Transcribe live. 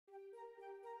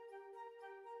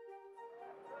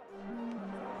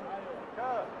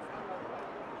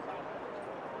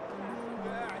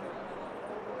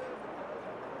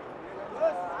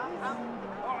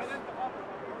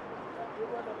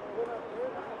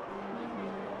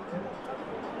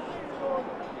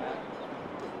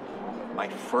My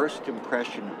first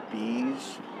impression of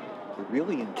bees, they're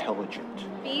really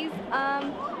intelligent. Bees,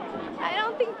 I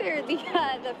don't think they're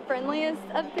the friendliest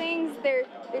of things. They're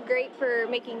great for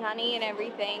making honey and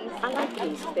everything. I like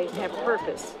bees. They have a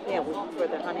purpose. Yeah, for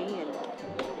the honey and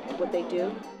what they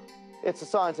do. It's a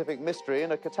scientific mystery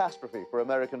and a catastrophe for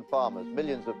American farmers.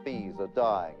 Millions of bees are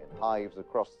dying in hives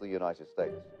across the United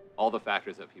States. All the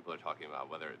factors that people are talking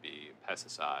about, whether it be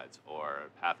pesticides or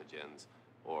pathogens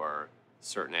or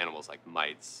certain animals like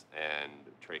mites and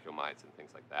trachomites and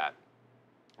things like that,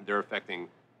 they're affecting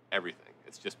everything.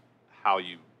 It's just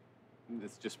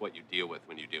it's just what you deal with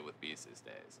when you deal with bees these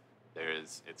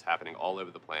days. It's happening all over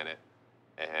the planet,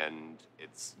 and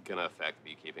it's gonna affect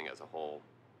beekeeping as a whole.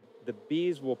 The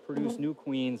bees will produce new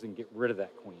queens and get rid of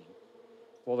that queen.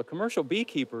 Well, the commercial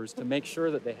beekeepers, to make sure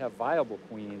that they have viable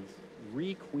queens,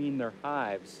 requeen their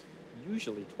hives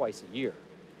usually twice a year.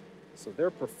 So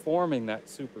they're performing that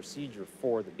supersedure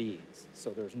for the bees.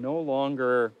 So there's no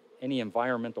longer any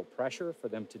environmental pressure for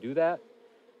them to do that.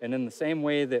 And in the same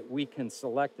way that we can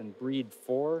select and breed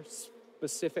for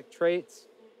specific traits,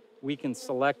 we can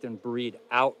select and breed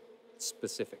out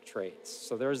specific traits.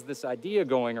 So there's this idea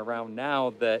going around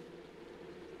now that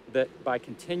by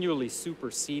continually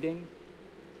superseding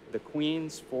the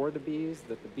queens for the bees,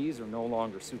 that the bees are no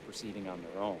longer superseding on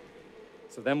their own.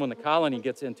 So then when the colony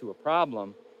gets into a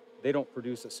problem, they don't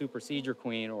produce a supersedure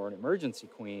queen or an emergency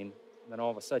queen, then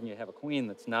all of a sudden you have a queen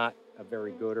that's not a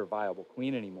very good or viable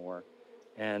queen anymore.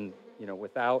 And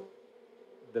without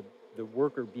the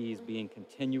worker bees being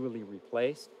continually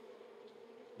replaced,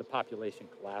 the population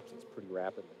collapses pretty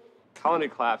rapidly. Colony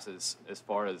collapses as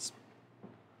far as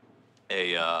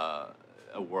a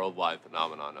worldwide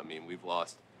phenomenon. I mean, we've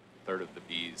lost a third of the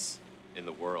bees in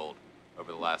the world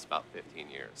over the last about 15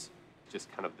 years.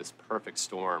 Just kind of this perfect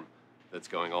storm that's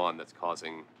going on that's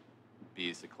causing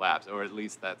bees to collapse, or at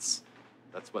least that's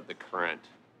what the current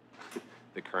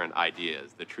idea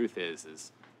is. The truth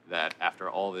is that after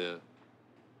all the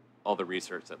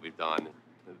research that we've done,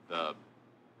 the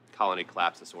Colony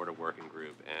Collapse Disorder Working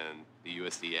Group and the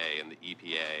USDA and the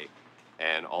EPA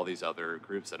and all these other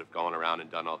groups that have gone around and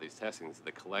done all these testings,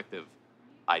 the collective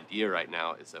idea right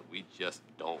now is that we just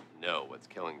don't know what's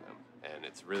killing them. And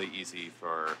it's really easy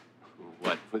for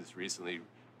what was recently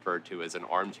referred to as an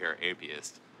armchair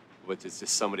atheist, which is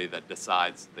just somebody that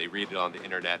decides, they read it on the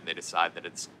internet and they decide that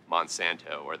it's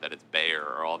Monsanto or that it's Bayer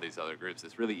or all these other groups.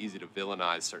 It's really easy to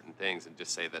villainize certain things and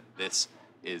just say that this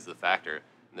is the factor.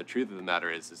 And the truth of the matter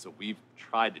is that we've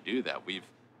tried to do that.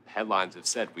 Headlines have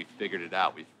said, we figured it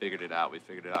out, we figured it out, we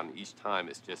figured it out, and each time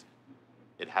it's just,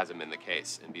 it hasn't been the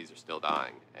case, and bees are still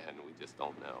dying, and we just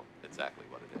don't know exactly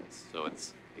what it is. So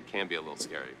it can be a little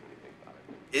scary when you think about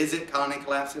it. Is it colony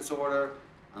collapse disorder?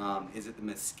 Is it the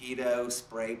mosquito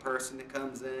spray person that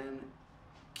comes in,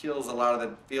 kills a lot of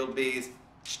the field bees,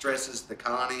 stresses the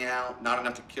colony out, not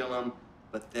enough to kill them,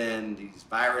 but then these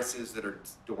viruses that are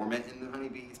dormant in the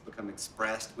honeybees become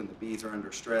expressed when the bees are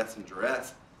under stress and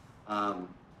duress.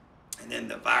 And then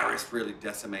the virus really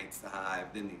decimates the hive.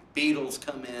 Then these beetles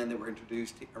come in that were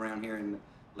introduced around here in the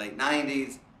late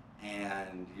 90s,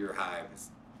 and your hive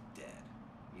is dead.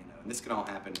 And this can all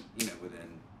happen, within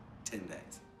 10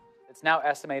 days. It's now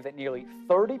estimated that nearly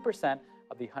 30%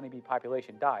 of the honeybee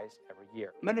population dies every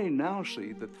year. Many now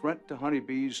see the threat to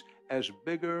honeybees as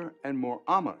bigger and more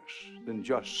ominous than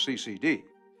just CCD.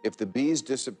 If the bees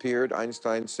disappeared,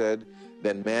 Einstein said,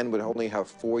 then man would only have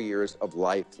 4 years of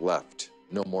life left.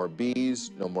 No more bees,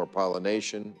 no more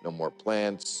pollination, no more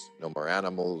plants, no more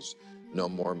animals, no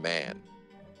more man.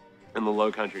 In the low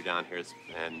country down here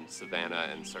and Savannah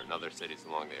and certain other cities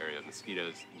along the area,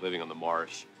 mosquitoes living on the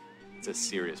marsh, it's a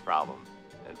serious problem.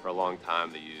 And for a long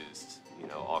time they used,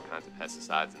 all kinds of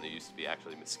pesticides, and there used to be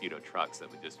actually mosquito trucks that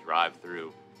would just drive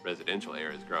through residential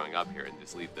areas growing up here and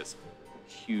just leave this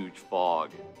huge fog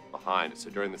behind. So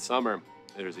during the summer,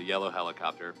 there's a yellow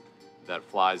helicopter that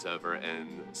flies over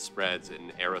and spreads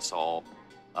an aerosol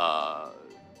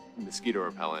mosquito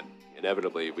repellent.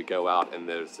 Inevitably, we go out and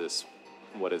there's this,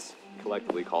 what is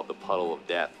collectively called the puddle of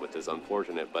death, which is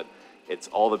unfortunate, but it's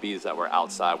all the bees that were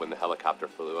outside when the helicopter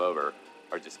flew over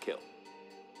are just killed.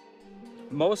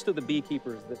 Most of the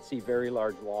beekeepers that see very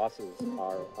large losses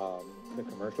are the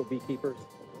commercial beekeepers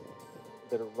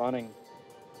that are running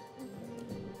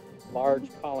large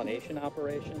pollination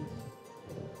operations.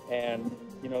 And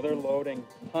they're loading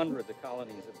hundreds of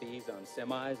colonies of bees on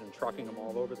semis and trucking them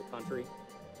all over the country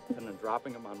and then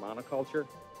dropping them on monoculture.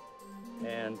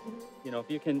 And, if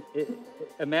you can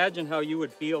imagine how you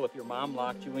would feel if your mom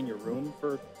locked you in your room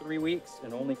for 3 weeks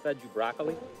and only fed you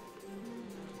broccoli.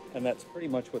 and that's pretty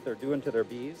much what they're doing to their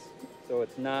bees. So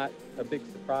it's not a big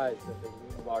surprise that they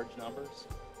lose large numbers.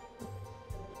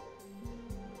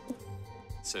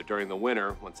 So during the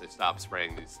winter, once they stop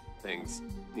spraying these things,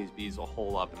 these bees will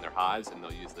hole up in their hives, and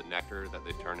they'll use the nectar that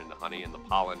they turn into honey and the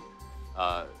pollen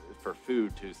for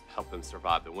food to help them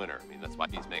survive the winter. I mean, that's why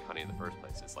bees make honey in the first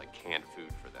place. It's like canned food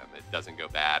for them. It doesn't go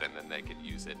bad, and then they can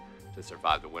use it to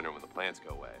survive the winter when the plants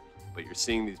go away. But you're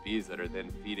seeing these bees that are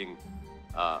then feeding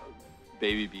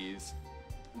baby bees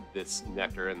this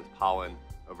nectar and this pollen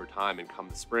over time, and come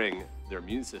the spring, their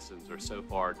immune systems are so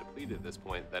far depleted at this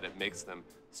point that it makes them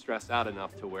stressed out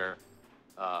enough to where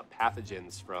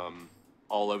pathogens from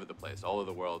all over the place, all over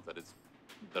the world that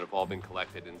have all been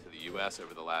collected into the U.S.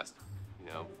 over the last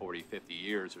 40, 50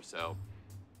 years or so,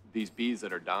 these bees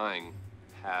that are dying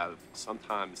have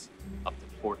sometimes up to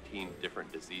 14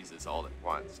 different diseases all at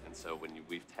once. And so when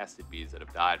we've tested bees that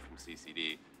have died from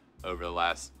CCD over the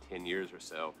last 10 years or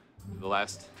so, the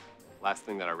last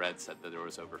thing that I read said that there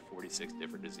was over 46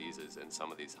 different diseases in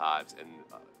some of these hives,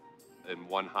 and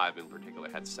one hive in particular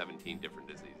had 17 different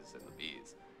diseases in the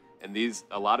bees. And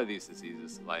a lot of these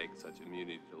diseases, like such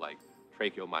immunity to like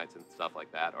tracheal mites and stuff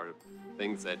like that, are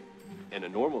things that in a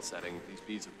normal setting, these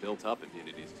bees have built up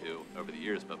immunities to over the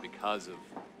years, but because of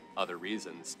other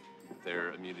reasons,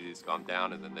 their immunity's gone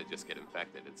down and then they just get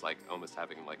infected. It's like almost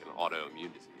having like an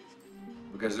autoimmune disease.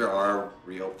 Because there are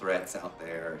real threats out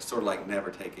there. It's sort of like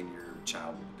never taking your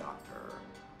child to the doctor or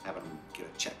having them get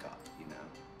a checkup,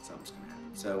 something's gonna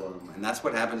happen. So, and that's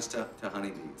what happens to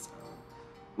honeybees.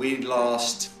 We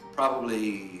lost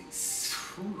probably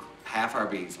half our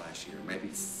bees last year, maybe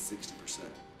 60%.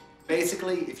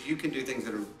 Basically, if you can do things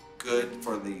that are good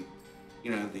for the,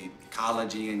 the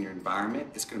ecology and your environment,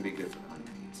 it's going to be good for the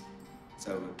honeybees.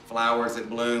 So flowers that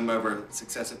bloom over a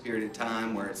successive period of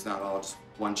time where it's not all just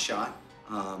one shot,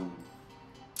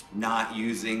 not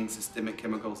using systemic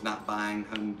chemicals, not buying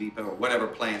Home Depot or whatever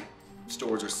plant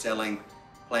stores are selling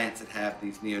plants that have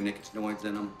these neonicotinoids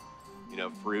in them.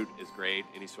 Fruit is great.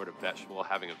 Any sort of vegetable,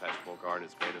 having a vegetable garden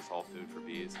is great. It's all food for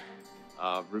bees.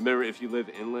 Remember, if you live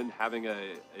inland, having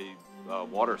a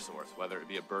water source, whether it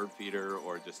be a bird feeder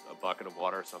or just a bucket of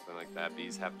water or something like that,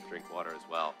 bees have to drink water as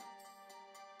well.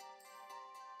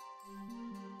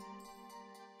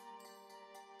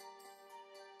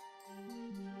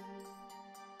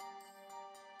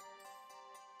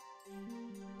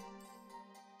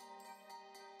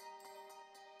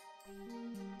 Mm-hmm.